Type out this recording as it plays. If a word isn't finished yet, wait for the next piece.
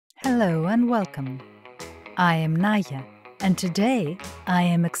Hello and welcome. I am Naya, and today I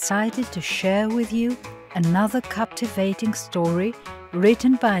am excited to share with you another captivating story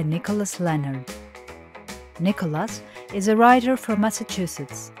written by Nicholas Leonard. Nicholas is a writer from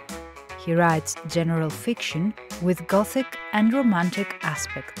Massachusetts. He writes general fiction with gothic and romantic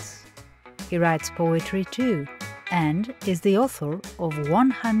aspects. He writes poetry too, and is the author of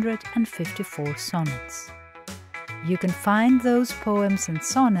 154 sonnets. You can find those poems and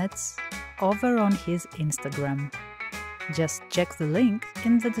sonnets over on his Instagram. Just check the link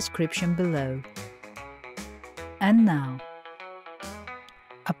in the description below. And now,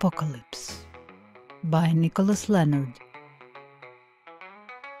 Apocalypse by Nicholas Leonard.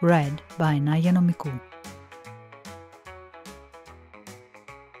 Read by Naya Nomikou.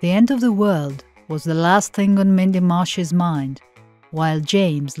 The end of the world was the last thing on Mindy Marsh's mind, while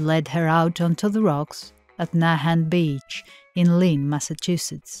James led her out onto the rocks at Nahan Beach in Lynn,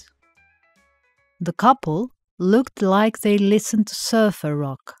 Massachusetts. The couple looked like they listened to surfer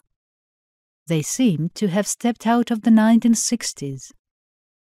rock. They seemed to have stepped out of the 1960s.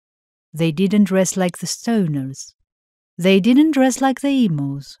 They didn't dress like the Stoners. They didn't dress like the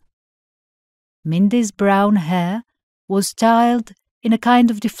emos. Mindy's brown hair was styled in a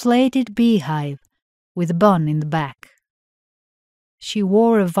kind of deflated beehive with a bun in the back. She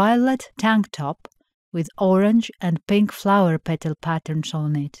wore a violet tank top with orange and pink flower petal patterns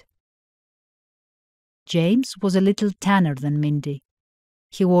on it. James was a little tanner than Mindy.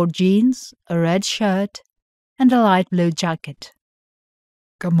 He wore jeans, a red shirt, and a light blue jacket.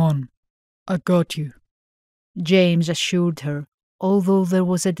 "Come on, I got you," James assured her, although there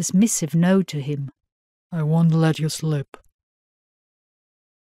was a dismissive note to him. "I won't let you slip."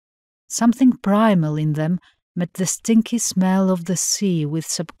 Something primal in them met the stinky smell of the sea with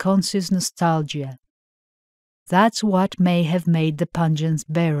subconscious nostalgia. That's what may have made the pungence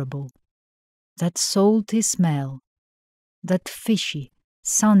bearable. That salty smell, that fishy,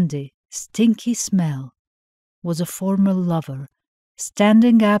 sandy, stinky smell, was a former lover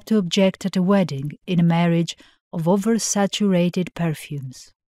standing up to object at a wedding in a marriage of oversaturated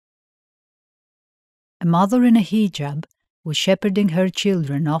perfumes. A mother in a hijab was shepherding her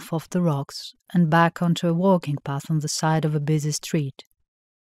children off the rocks and back onto a walking path on the side of a busy street.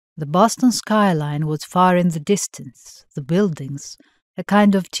 The Boston skyline was far in the distance, the buildings, a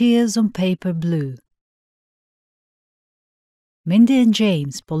kind of tears on paper blue. Mindy and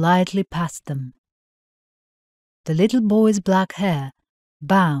James politely passed them. The little boy's black hair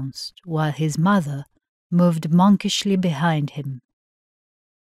bounced while his mother moved monkishly behind him.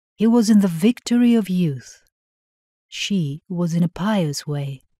 He was in the victory of youth. She was in a pious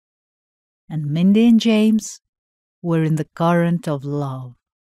way. And Mindy and James were in the current of love.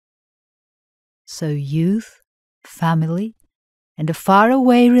 So youth, family, and a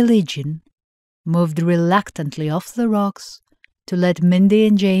faraway religion moved reluctantly off the rocks to let Mindy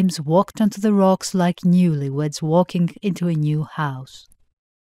and James walk onto the rocks like newlyweds walking into a new house.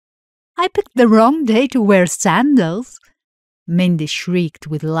 "I picked the wrong day to wear sandals," Mindy shrieked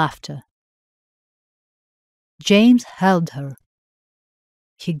with laughter. James held her.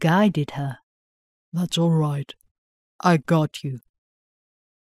 He guided her. "That's all right. I got you."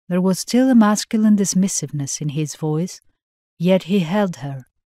 There was still a masculine dismissiveness in his voice, yet he held her.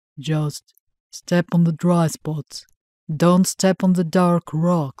 "Just step on the dry spots. Don't step on the dark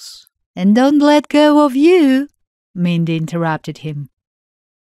rocks." "And don't let go of you," Mindy interrupted him.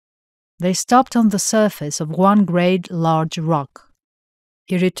 They stopped on the surface of one great large rock.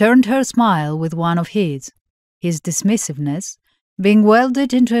 He returned her smile with one of his dismissiveness being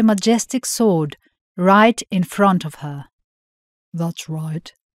welded into a majestic sword right in front of her. "That's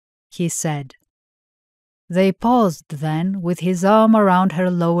right," he said. They paused then, with his arm around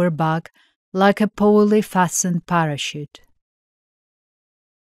her lower back like a poorly fastened parachute.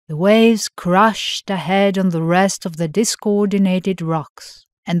 The waves crashed ahead on the rest of the discoordinated rocks,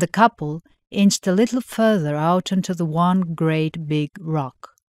 and the couple inched a little further out onto the one great big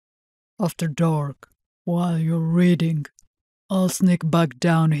rock. "After dark, while you're reading, I'll sneak back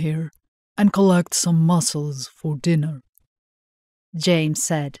down here and collect some mussels for dinner," James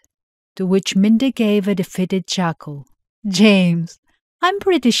said, to which Mindy gave a defeated chuckle. "James, I'm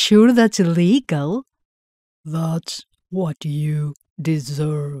pretty sure that's illegal." "That's what you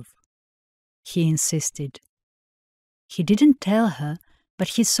deserve," he insisted. He didn't tell her,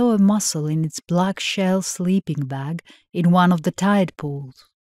 but he saw a mussel in its black shell sleeping bag in one of the tide pools.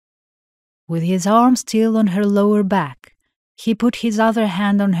 With his arm still on her lower back, he put his other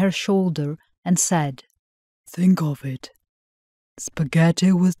hand on her shoulder and said, "Think of it.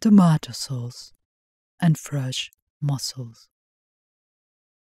 Spaghetti with tomato sauce and fresh mussels."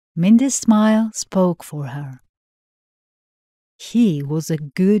 Mindy's smile spoke for her. He was a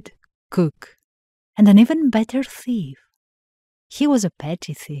good cook and an even better thief. He was a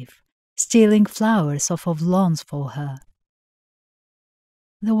petty thief, stealing flowers off of lawns for her.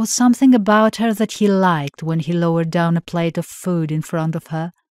 There was something about her that he liked when he lowered down a plate of food in front of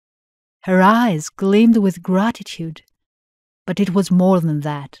her. Her eyes gleamed with gratitude, but it was more than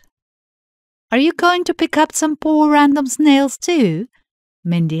that. "Are you going to pick up some poor random snails too?"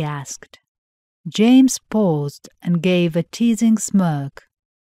 Mindy asked. James paused and gave a teasing smirk.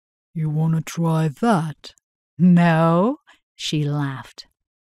 "You want to try that?" "No," she laughed.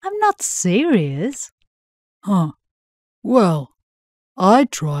 "I'm not serious." "Huh. Well,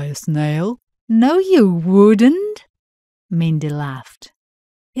 I'd try a snail." "No, you wouldn't," Mindy laughed.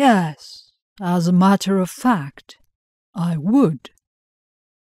 "Yes, as a matter of fact, I would,"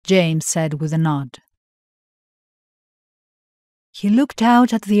 James said with a nod. He looked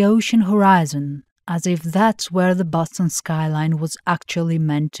out at the ocean horizon as if that's where the Boston skyline was actually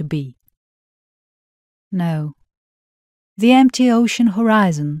meant to be. No, the empty ocean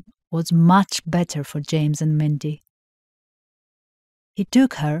horizon was much better for James and Mindy. He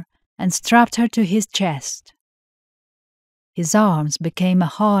took her and strapped her to his chest. His arms became a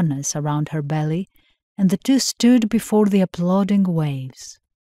harness around her belly, and the two stood before the applauding waves.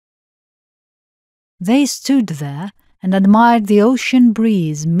 They stood there and admired the ocean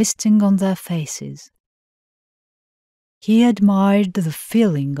breeze misting on their faces. He admired the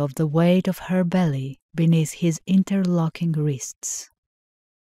feeling of the weight of her belly beneath his interlocking wrists.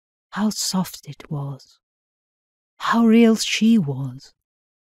 How soft it was. How real she was.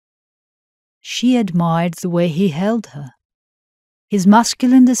 She admired the way he held her, his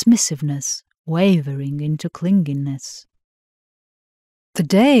masculine dismissiveness wavering into clinginess. The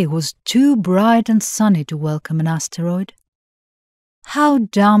day was too bright and sunny to welcome an asteroid. How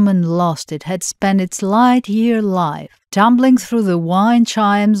dumb and lost it had spent its light-year life, tumbling through the wind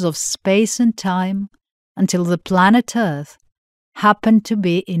chimes of space and time until the planet Earth happened to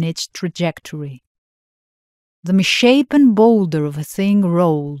be in its trajectory. The misshapen boulder of a thing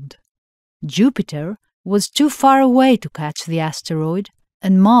rolled. Jupiter was too far away to catch the asteroid,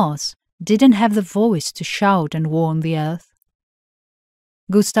 and Mars didn't have the voice to shout and warn the Earth.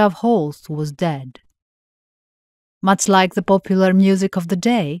 Gustav Holst was dead. Much like the popular music of the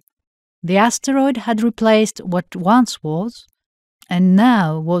day, the asteroid had replaced what once was, and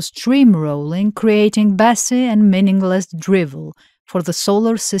now was stream-rolling, creating bassy and meaningless drivel for the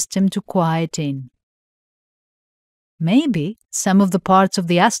solar system to quiet in. Maybe some of the parts of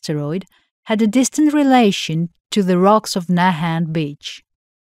the asteroid had a distant relation to the rocks of Nahant Beach.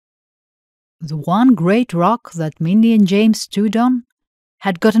 The one great rock that Mindy and James stood on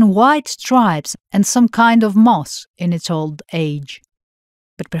had gotten white stripes and some kind of moss in its old age.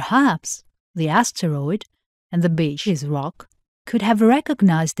 But perhaps the asteroid and the beach's rock could have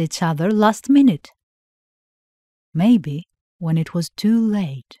recognized each other last minute. Maybe when it was too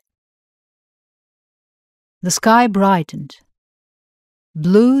late. The sky brightened.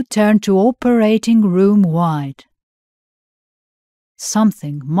 Blue turned to operating room white.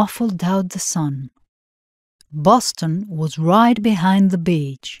 Something muffled out the sun. Boston was right behind the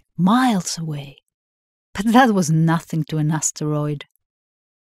beach, miles away. But that was nothing to an asteroid.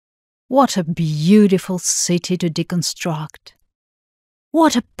 What a beautiful city to deconstruct.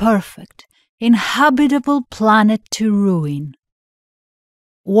 What a perfect, inhabitable planet to ruin.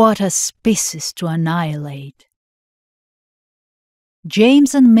 What a species to annihilate.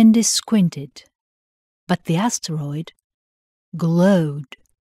 James and Mindy squinted, but the asteroid glowed.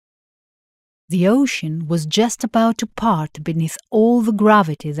 The ocean was just about to part beneath all the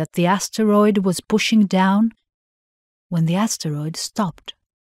gravity that the asteroid was pushing down when the asteroid stopped.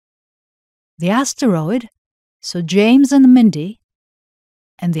 The asteroid saw James and Mindy,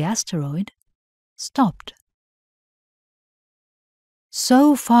 and the asteroid stopped.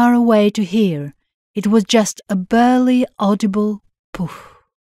 So far away to hear, it was just a barely audible poof.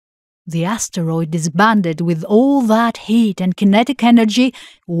 The asteroid disbanded with all that heat and kinetic energy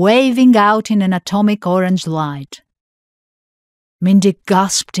waving out in an atomic orange light. Mindy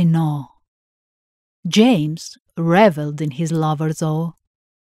gasped in awe. James reveled in his lover's awe.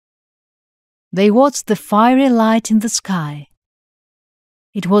 They watched the fiery light in the sky.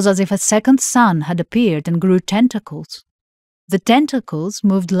 It was as if a second sun had appeared and grew tentacles. The tentacles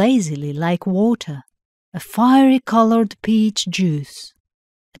moved lazily like water, a fiery-colored peach juice.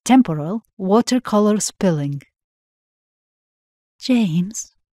 A temporal watercolor spilling.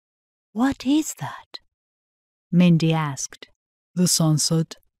 "James, what is that?" Mindy asked. "The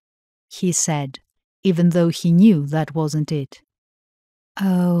sunset," he said, even though he knew that wasn't it.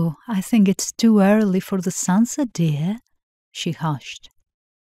 "Oh, I think it's too early for the sunset, dear," she hushed.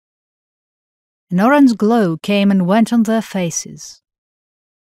 An orange glow came and went on their faces.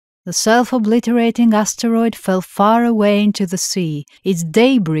 The self-obliterating asteroid fell far away into the sea, its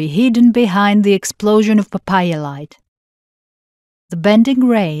debris hidden behind the explosion of papaya light. The bending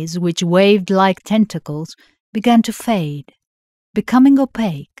rays, which waved like tentacles, began to fade, becoming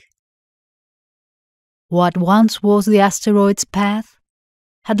opaque. What once was the asteroid's path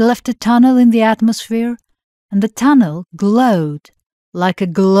had left a tunnel in the atmosphere, and the tunnel glowed like a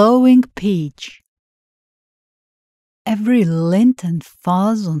glowing peach. Every lint and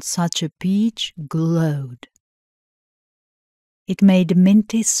fuzz on such a peach glowed. It made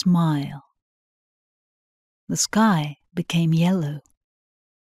Minty smile. The sky became yellow.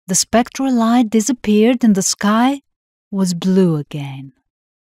 The spectral light disappeared and the sky was blue again.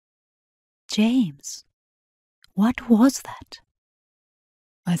 "James, what was that?"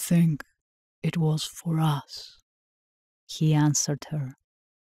 "I think it was for us," he answered her.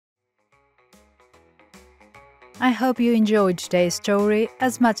 I hope you enjoyed today's story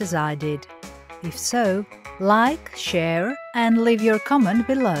as much as I did. If so, like, share, and leave your comment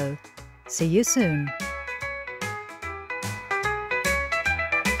below. See you soon.